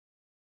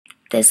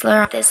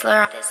Thizzler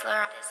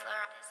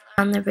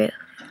on the roof.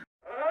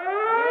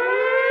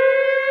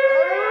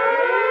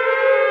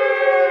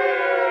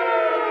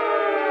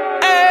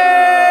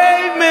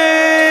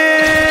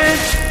 Amen.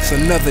 It's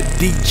another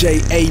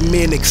DJ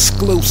Amen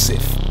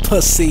exclusive.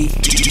 Pussy.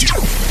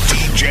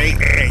 DJ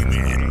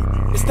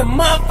Amen. It's the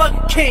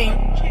motherfucking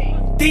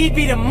king. D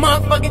be the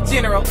motherfucking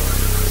general.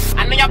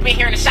 I know y'all been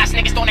hearing the shots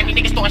niggas throwing at me,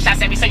 niggas throwing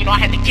shots at me, so you know I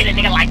had to get a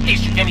nigga like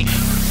this, you feel me?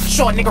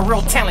 Short nigga,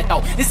 real talent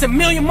though. This a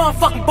million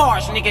motherfucking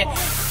bars, nigga.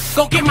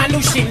 Go get my new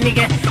shit,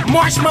 nigga.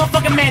 March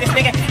motherfucking madness,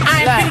 nigga.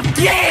 I ain't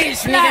finna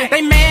gas, nigga.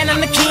 They man,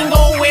 I'm the king,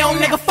 oh well,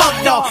 nigga, fuck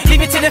dog.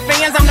 Leave it to the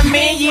fans, I'm the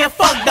man, yeah,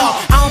 fuck dog.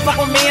 I don't fuck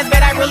with mans,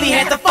 but I really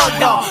had to fuck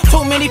dog.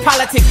 Too many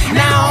politics,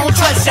 now I don't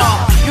trust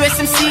y'all.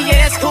 USMC,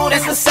 yeah, that's cool,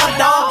 that's what's up,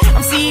 dog.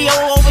 I'm CEO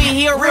over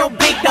here, real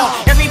big dog.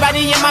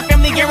 Everybody in my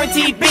family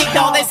guaranteed big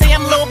dog. They say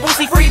I'm little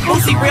Boosie, free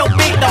Boosie, real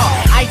big dog.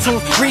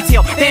 iTunes,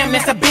 retail, damn,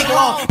 that's a big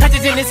law.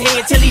 Patches in his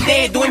head till he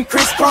dead, doing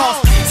crisscross.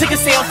 Sick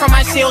of sales from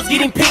my shells,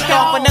 getting picked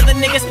off. Another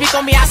nigga speak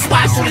on me, I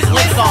swat, shoot his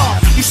lips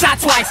off. You shot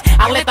twice,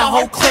 I let the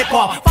whole clip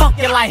off. Fuck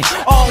your life,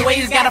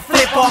 always gotta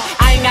flip off.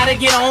 I ain't gotta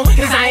get on,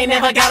 cause I ain't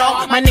never got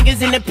off. My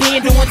niggas in the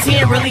pen doing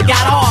 10, really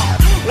got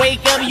off.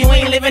 Wake up, you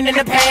ain't living in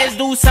the past.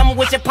 Do something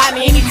with your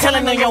partner, ain't he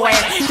telling on your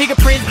ass.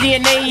 Fingerprints,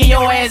 DNA in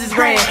your ass is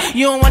grass.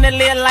 You don't wanna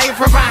live life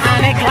from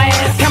behind that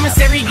glass.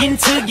 Commissary getting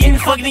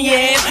fucked in your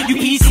ass. You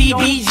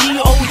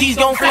PCBG, OGs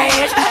gon'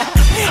 flash.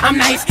 I'm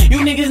nice, you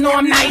niggas know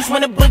I'm nice.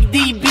 When a book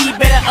DB,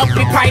 better up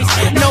your price.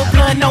 No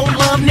blood, no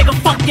love, nigga,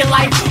 fuck your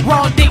life.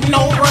 Raw dick,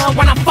 no rub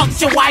when I fucked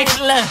your wife.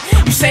 Look,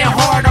 you say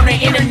hard on the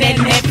internet,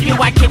 nephew.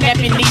 I kidnap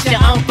and leave your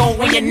uncle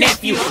and your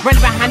nephew.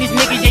 Running behind these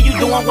niggas, yeah, you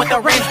doing what the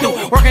rest do.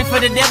 Working for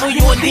the devil,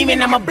 you a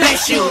demon, I'ma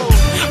bless you.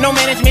 No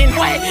management,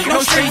 what? No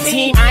street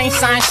team, I ain't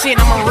signed shit,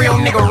 I'm a real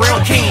nigga,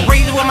 real king.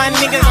 Raised with my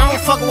niggas, I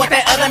don't fuck with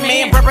that other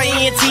man. Brother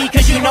ENT,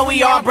 cause you know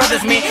we all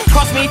brothers, man.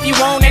 Cross me if you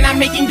want, and I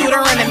make him do the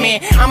running, man.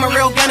 I'm a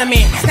real gunner,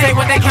 man. Stay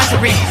with that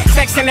contraband.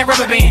 Sex in that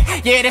rubber band,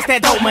 yeah, that's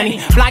that dope money.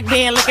 Block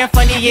band looking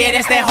funny, yeah,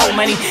 that's that whole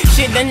money.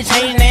 Shit done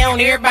change now,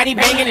 everybody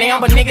banging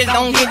down, but niggas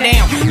don't get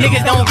down.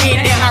 Niggas don't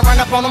get down, I run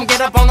up on them, get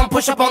up on them,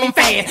 push up on them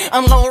fast.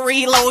 Unload,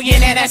 reload, yeah,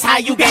 that's how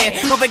you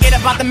get. Don't forget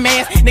about the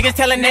mask, niggas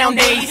telling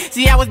nowadays.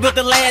 See, I was built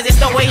to last, it's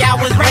the way I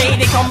was raised.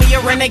 They call me a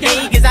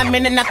renegade, cause I'm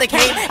in and out the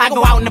cave. I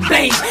go out in the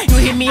blaze,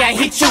 you hit me, I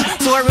hit you.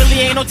 So it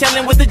really ain't no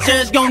telling what the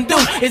judge gon' do.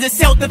 Is it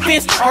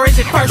self-defense, or is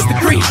it first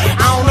degree?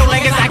 I don't know,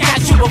 like, I got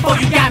you before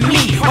you got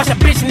me. Watch a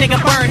bitch nigga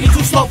burn, he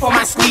too slow for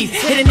my squeeze.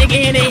 Hit a nigga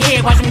in the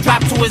head, watch him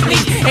drop to his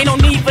knees. Ain't no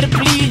need for the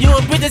plea, you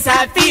a bitch, that's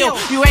how I feel.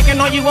 You acting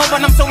all you want,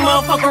 but I'm so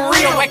motherfucking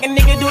real. Whack a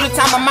nigga do the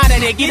time, I'm out of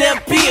there, get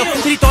a pill.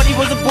 He thought he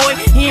was a boy,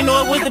 he ain't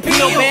know it was the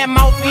pill. Bad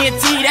mouth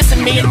ENT, that's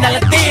 $1 million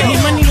deal.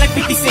 Need money like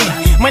 50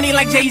 Cent, money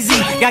like Jay-Z,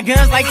 got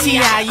guns like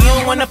T.I. You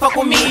don't wanna fuck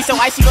with me, so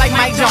icy like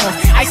Mike Jones,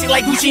 icy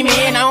like Gucci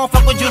Man. I don't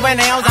fuck with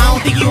juveniles, I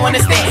don't think you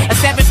understand. A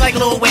savage like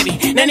Lil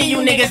Webby, none of you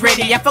niggas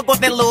ready. I fuck with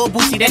that little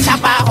Boosie, that chop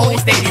I hold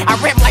steady. I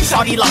rap like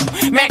Shawty Low,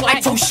 Mac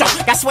like Too Short,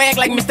 got swag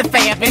like Mr.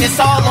 Fab, and it's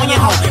all on your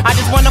hoe. I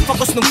just wanna fuck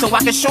with Snoop so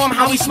I can show him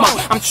how he smoke.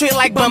 I'm trill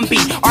like Bun B,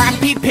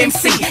 R.I.P. Pimp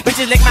C.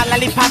 Bitches lick my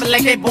lollipop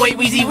like that boy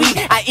Weezy Wee.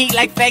 I eat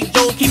like Fat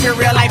Joe, keep it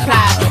real like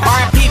Plies.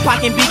 R.I.P.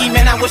 Pac and Biggie,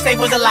 man, I wish they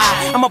was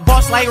alive. I'm a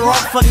boss like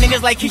Rock, fuck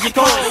niggas like Keisha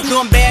Cole.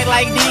 Doing bad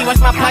like D, watch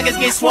my pockets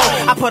get swole.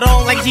 I put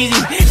on like Jeezy,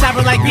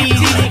 shopping like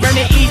BZ, burn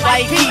the East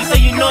like Heat, so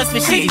you know it's for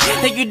shitty.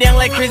 Take you down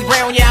like Chris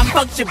Brown, yeah, I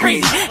fucked your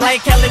breezy.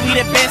 Like Kelly, we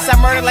the best, I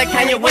murder like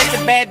Kanye West.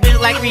 A bad bitch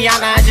like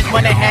Rihanna, I just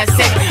wanna have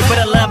sex. But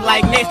a love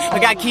like Nick, we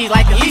got keys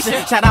like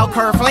Alicia. Shout out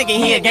Kurt Flanking,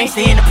 he a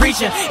gangster and a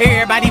preacher.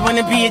 Everybody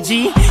wanna be a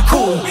G,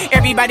 cool.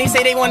 Everybody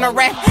say they wanna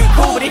rap,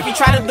 cool. But if you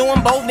try to do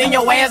them both, then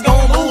your ass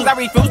gon' lose. I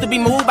refuse to be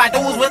moved by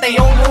dudes with their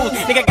own rules.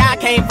 Nigga, God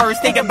came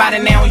first, think about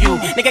it now, you.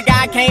 Nigga,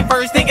 God came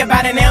first, think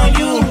about it now,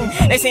 you.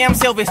 They say I'm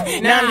selfish,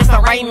 now I'm just the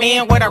right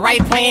man with a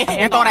right plan,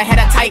 and thought I had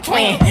a tight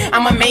plan.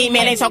 I'm a made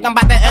man, ain't talking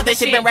about the other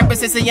shit. Been rapping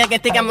since a young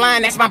and think I'm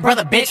lying, that's my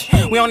brother, bitch.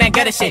 We on that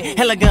gutter shit,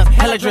 hella guns,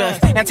 hella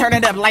drugs. Now turn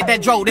it up like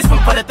that dro, this one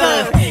for the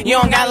thugs. You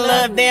don't gotta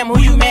love them, who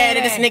you mad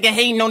at? This nigga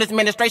hating on this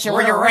administration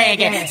where you're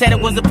ragging. Said it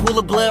was a pool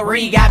of blood where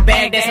he got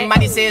bagged at.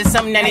 Somebody said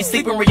something, now they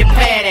sleeping where you're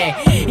bad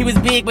at. He was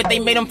big, but they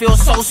made him feel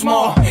so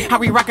small. How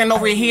we rockin'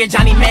 over here,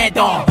 Johnny Mad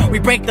Dog. We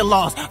break the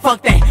laws,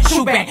 fuck that,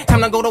 shoot back.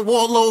 Time to go to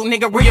war, little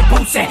nigga, where your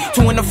boots at?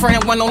 Two in the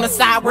front, one on the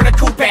side, where the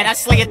coupe at? I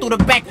slay it through the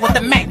back with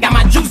the Mac, got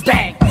my juice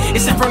back.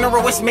 It's a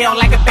funeral, it smell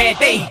like a bad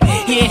day.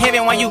 He in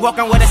heaven while you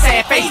walking with a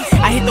sad face.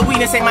 I hit the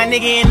weed and say my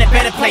nigga in a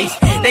better place.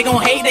 They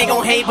gon'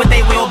 hate, but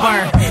they will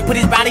burn. Put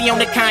his body on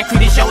the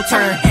concrete, it's your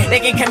turn. They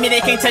can come in,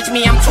 they can't touch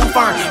me, I'm too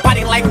firm.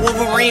 Body like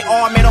Wolverine,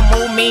 all metal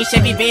move mean.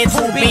 Chevy Van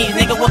 2 beans,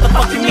 nigga, what the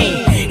fuck you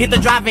mean? Hit the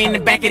driver in the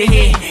back of the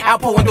head.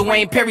 Outpouring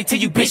Dwayne Perry till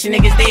you bitch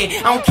niggas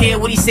dead. I don't care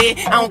what he said,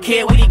 I don't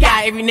care what he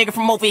got. Every nigga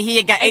from over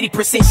here got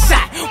 80%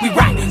 shot. We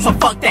rock, so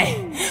fuck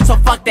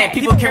that.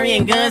 People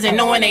carrying guns and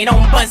knowing they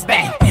don't bust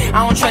back.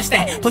 I don't trust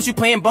that. Plus you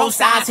playing both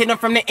sides, hit them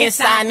from the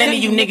inside. None of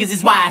you niggas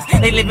is wise.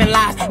 They living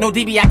lies. No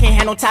DB, I can't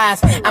have no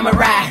ties. I'ma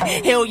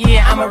ride. Hell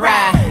yeah, I'ma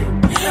ride.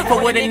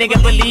 For what a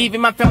nigga believe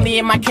in my family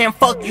and my camp,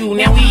 fuck you,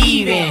 now we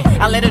even.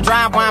 I let her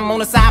drive while I'm on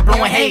the side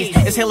blowing haze.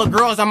 It's hella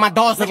girls on my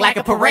dogs look like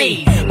a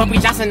parade. Bumpy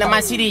Johnson in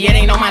my city, yeah,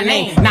 they know my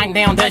name. Knocking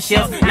down dust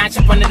shells, not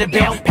chip under the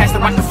belt. Pass the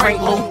rock to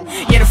Frank Lou.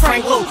 Yeah, the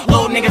Frank Lou.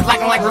 Little niggas like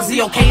him like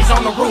Brazil, K's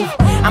on the roof.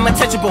 I'm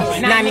untouchable,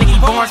 not Nicky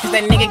Barz, cause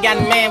that nigga got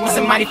mad when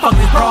somebody fucked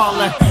his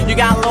brawler. You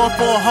got love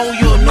for a hoe,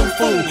 you a new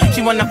fool.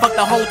 She wanna fuck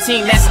the whole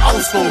team, that's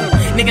old school.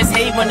 Niggas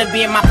hate wanna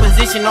be in my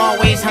position,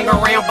 always hung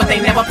around, but they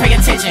never pay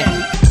attention.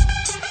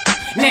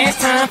 Now it's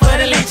time for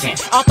the lynching.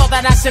 All thought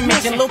that I should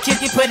mention, little kid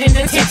get put in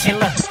detention.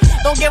 Look,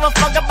 don't give a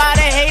fuck about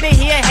a hater,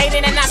 he a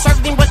hater, and I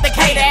served him with the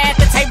cater at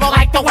the table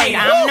like the waiter.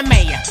 I'm the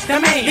mayor,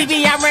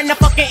 DB, I run the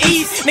fucking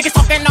East. Niggas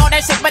talking all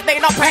that shit, but they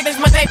don't practice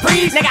what they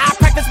preach. Nigga, I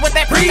practice what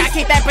they preach. I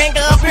keep that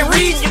banger up in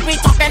reach. You be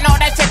talking all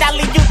that shit, I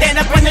leave you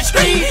dead up in the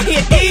street.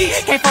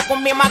 Can't fuck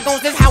with me and my goons,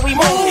 this how we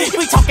move.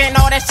 You be talking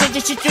all that shit,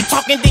 you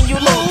talking, then you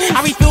lose.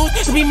 I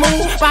refuse to be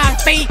moved by a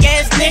fake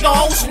ass nigga,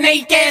 oh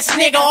snake ass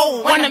nigga,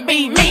 oh wanna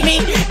be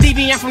me.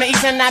 DB, I'm from the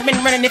East and I've been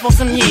running it for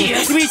some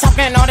years. You be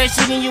talking all that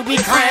shit and you be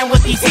crying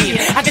with these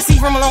tears. I can see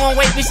from a long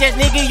way, bitch ass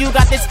nigga, you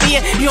got this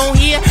fear. You don't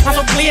hear, I'm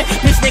so clear,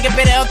 this nigga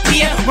better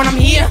appear. When I'm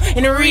here,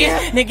 in the rear,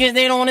 niggas,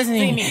 they don't wanna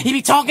see me. He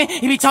be talking,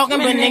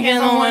 but niggas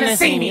don't wanna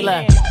see me.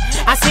 Look,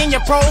 I seen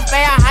your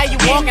profile, how you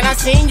walking. I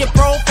seen your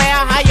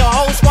profile, how your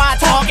whole squad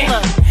talking.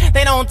 Look,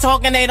 they don't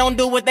talk and they don't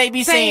do what they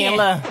be saying.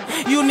 Look,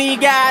 you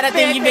need God, I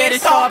think you better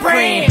start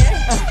praying.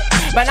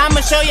 But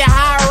I'ma show you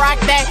how I rock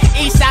that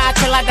east side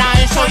till I die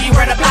and show you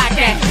where the block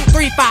at.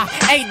 3,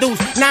 5, 8 deuce,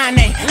 9,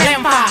 8,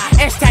 11,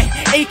 5, SK,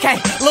 EK,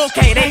 Lil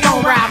K, they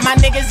gon' ride. My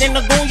niggas in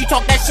the goon, you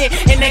talk that shit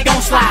and they gon'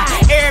 slide.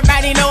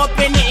 Everybody know up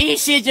in the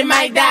east shit, you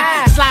might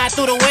die. Slide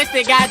through the west,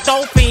 they got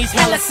dope fiends,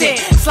 hella sick.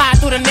 Slide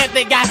through the net,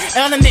 they got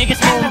other niggas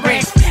home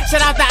bricks.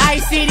 Shout out to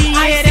ICD,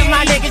 yeah, them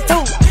my niggas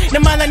too.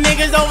 Them other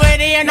niggas over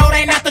there, know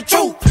they not the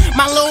truth.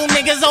 My little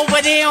niggas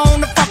over there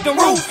on the fucking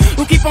roof.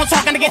 Who keep on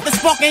talking to get the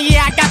spoken,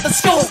 yeah, I got the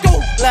scoop.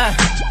 Look,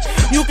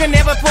 you can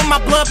never put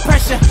my blood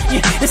pressure.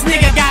 Yeah, this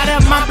nigga got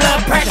up my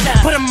blood pressure.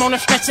 Put him on a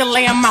stretcher,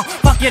 lay him out,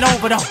 fuck it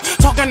over though.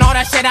 Talking all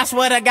that shit, I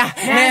swear to God,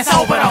 man, it's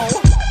over though.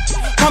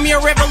 Call me a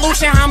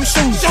revolution, I'm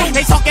shooting.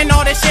 They talking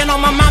all that shit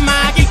on my mama,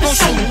 I keep on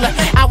shooting.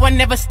 Look, I would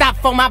never stop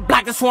for my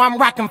block, that's who I'm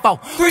rocking for.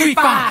 3,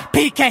 5,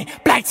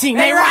 PK, black team,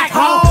 they rock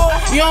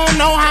ho. You don't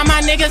know how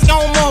my niggas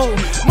gon' move.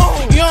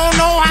 You don't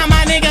know how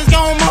my niggas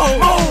gon'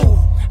 move.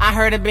 I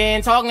heard it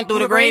been talking through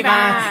the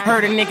grapevine.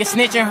 Heard a nigga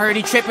snitching, heard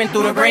he tripping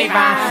through the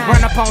grapevine.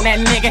 Run up on that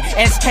nigga,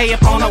 SK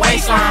up on the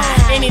waistline.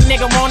 Any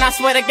nigga want, I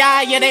swear to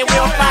God, yeah, they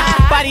will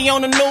find. Body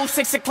on the news,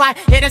 6 o'clock,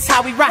 yeah, that's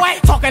how we rock.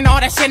 Talking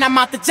all that shit, I'm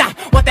out the job,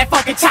 what that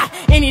fucking chop.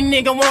 Any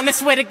nigga want, I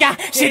swear to God,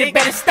 shit, it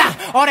better stop.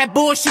 All that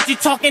bullshit you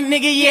talking,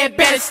 nigga, yeah, it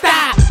better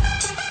stop.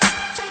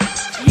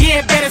 Yeah,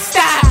 it better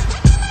stop.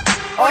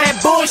 All that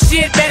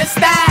bullshit better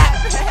stop.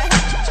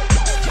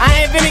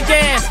 I ain't finna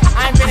gas.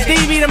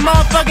 Stevie the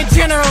motherfucking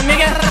general,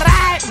 nigga.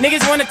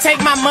 Niggas wanna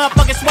take my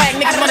motherfucking swag.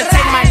 Niggas wanna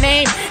take my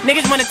name.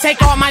 Niggas wanna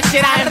take all my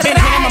shit I invented.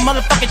 Nigga, I'm a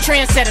motherfucking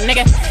trendsetter,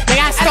 nigga.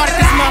 Nigga, I started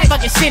this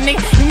motherfucking shit, nigga.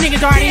 You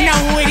niggas already know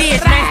who it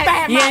is,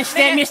 man. You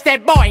understand me? It's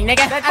that boy,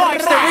 nigga.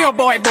 It's the real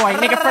boy,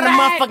 nigga, from the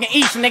motherfucking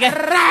East, nigga.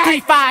 3,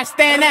 5,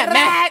 stand up,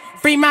 man.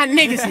 Free my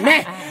niggas,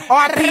 man.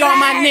 RP all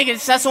my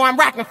niggas. That's who I'm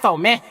rocking for,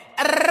 man.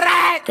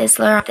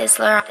 Thizzler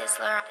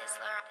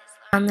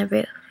on the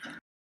roof.